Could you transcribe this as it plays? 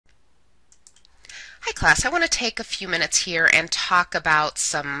Hi class, I want to take a few minutes here and talk about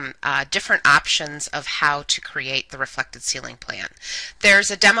some different options of how to create the reflected ceiling plan.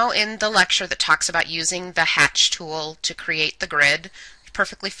 There's a demo in the lecture that talks about using the hatch tool to create the grid.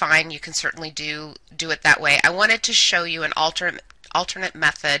 Perfectly fine, you can certainly do it that way. I wanted to show you an alternate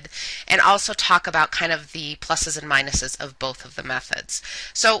method and also talk about kind of the pluses and minuses of both of the methods.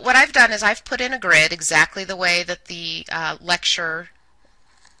 So what I've done is I've put in a grid exactly the way that the lecture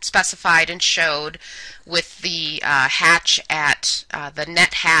specified and showed, with the hatch at the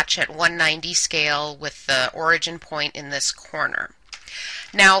net hatch at 190 scale with the origin point in this corner.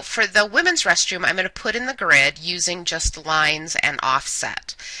 Now for the women's restroom, I'm going to put in the grid using just lines and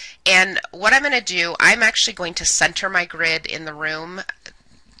offset. And what I'm going to do, I'm actually going to center my grid in the room.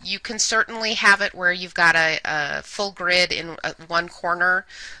 You can certainly have it where you've got a full grid in one corner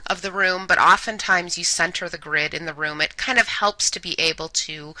of the room, but oftentimes you center the grid in the room. It kind of helps to be able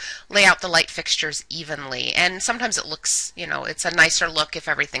to lay out the light fixtures evenly, and sometimes it looks, it's a nicer look if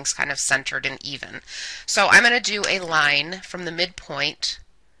everything's kind of centered and even. So I'm going to do a line from the midpoint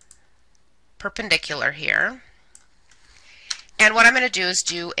perpendicular here. And what I'm going to do is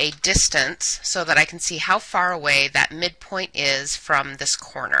do a distance so that I can see how far away that midpoint is from this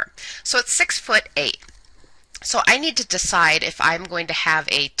corner. So it's 6'8". So I need to decide if I'm going to have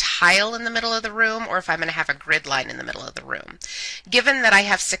a tile in the middle of the room or if I'm going to have a grid line in the middle of the room. Given that I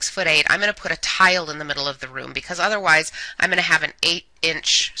have 6'8", I'm going to put a tile in the middle of the room because otherwise I'm going to have an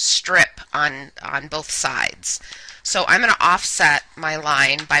 8-inch strip on both sides. So I'm going to offset my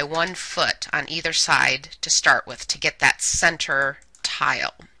line by 1 foot on either side to start with to get that center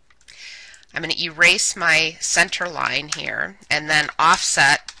tile. I'm going to erase my center line here and then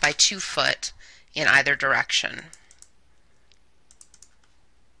offset by 2 foot in either direction.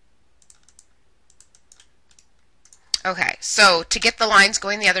 Okay, so to get the lines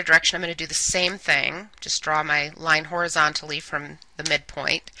going the other direction, I'm going to do the same thing. Just draw my line horizontally from the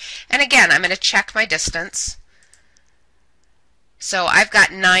midpoint. And again, I'm going to check my distance. So I've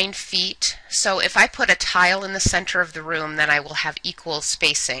got 9 feet. So if I put a tile in the center of the room, then I will have equal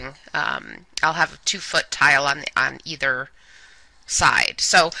spacing. I'll have a 2-foot tile on either side.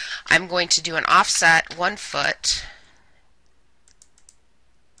 So I'm going to do an offset 1 foot.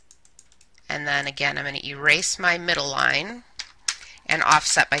 And then again, I'm going to erase my middle line and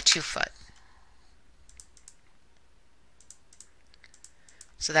offset by 2 foot.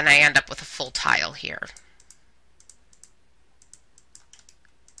 So then I end up with a full tile here.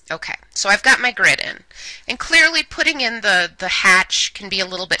 Okay, so I've got my grid in. And clearly putting in the hatch can be a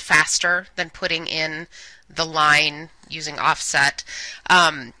little bit faster than putting in the line using offset.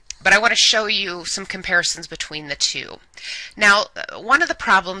 But I want to show you some comparisons between the two. Now, one of the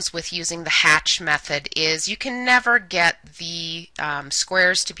problems with using the hatch method is you can never get the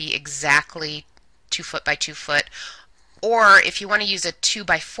squares to be exactly 2 foot by 2 foot. Or if you want to use a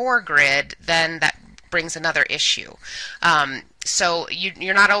 2x4 grid, then that brings another issue. So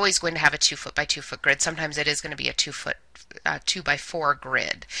you're not always going to have a 2 foot by 2 foot grid. Sometimes it is going to be a 2x4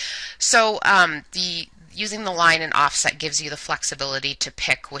 grid. So using the line and offset gives you the flexibility to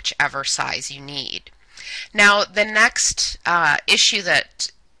pick whichever size you need. Now the next issue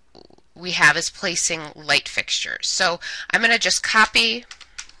that we have is placing light fixtures. So I'm going to just copy.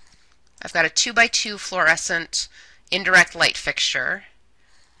 I've got a 2x2 fluorescent indirect light fixture.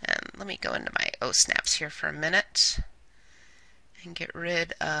 And let me go into my O-snaps here for a minute and get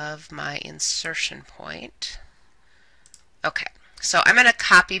rid of my insertion point. Okay, so I'm going to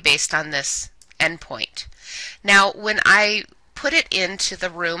copy based on this endpoint. Now when I put it into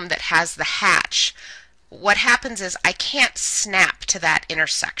the room that has the hatch, what happens is I can't snap to that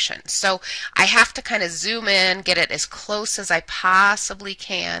intersection. So I have to kind of zoom in, get it as close as I possibly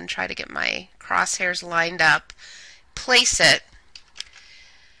can, try to get my crosshairs lined up, place it,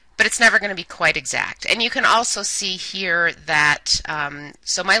 but it's never going to be quite exact. And you can also see here that,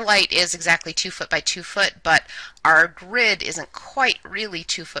 so my light is exactly 2 foot by 2 foot, but our grid isn't quite really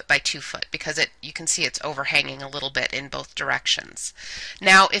 2 foot by 2 foot because you can see it's overhanging a little bit in both directions.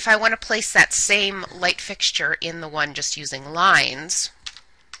 Now, if I want to place that same light fixture in the one just using lines,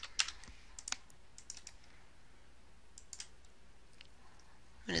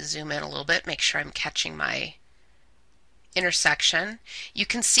 I'm going to zoom in a little bit, make sure I'm catching my intersection. You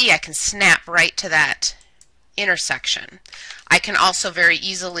can see I can snap right to that intersection. I can also very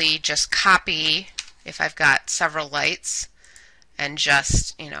easily just copy if I've got several lights and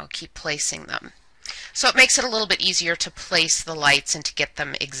just keep placing them. So it makes it a little bit easier to place the lights and to get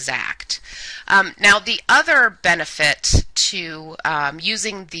them exact. Now the other benefit to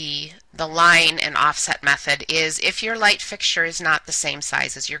using the line and offset method is if your light fixture is not the same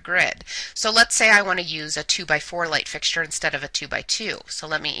size as your grid. So let's say I want to use a 2x4 light fixture instead of a 2x2. So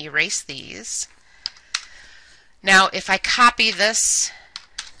let me erase these. Now if I copy this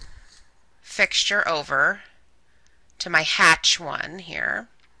fixture over to my hatch one here,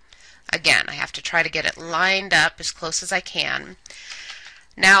 again, I have to try to get it lined up as close as I can.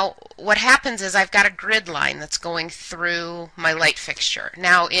 Now, what happens is I've got a grid line that's going through my light fixture.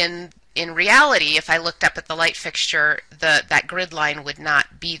 Now, in reality, if I looked up at the light fixture, that grid line would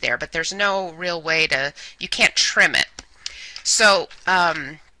not be there, but there's no real way to, you can't trim it. So,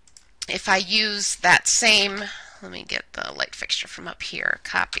 if I use that same, let me get the light fixture from up here,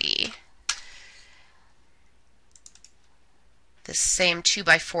 copy this same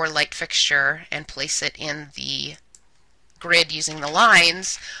 2x4 light fixture and place it in the grid using the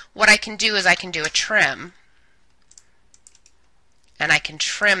lines, what I can do is I can do a trim, and I can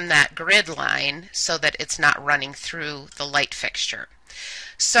trim that grid line so that it's not running through the light fixture.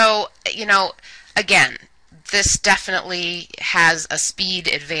 So, you know, again, this definitely has a speed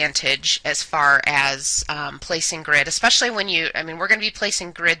advantage as far as placing grid, especially when you, I mean, we're going to be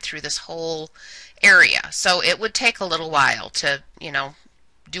placing grid through this whole area, so it would take a little while to, you know,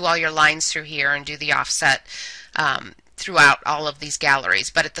 do all your lines through here and do the offset throughout all of these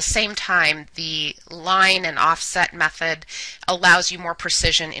galleries. But at the same time, the line and offset method allows you more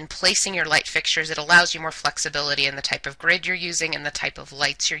precision in placing your light fixtures. It allows you more flexibility in the type of grid you're using and the type of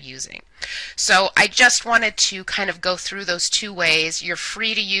lights you're using. So I just wanted to kind of go through those two ways. You're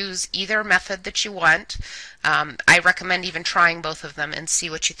free to use either method that you want. I recommend even trying both of them and see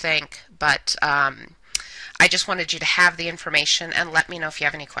what you think, but I just wanted you to have the information and let me know if you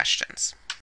have any questions.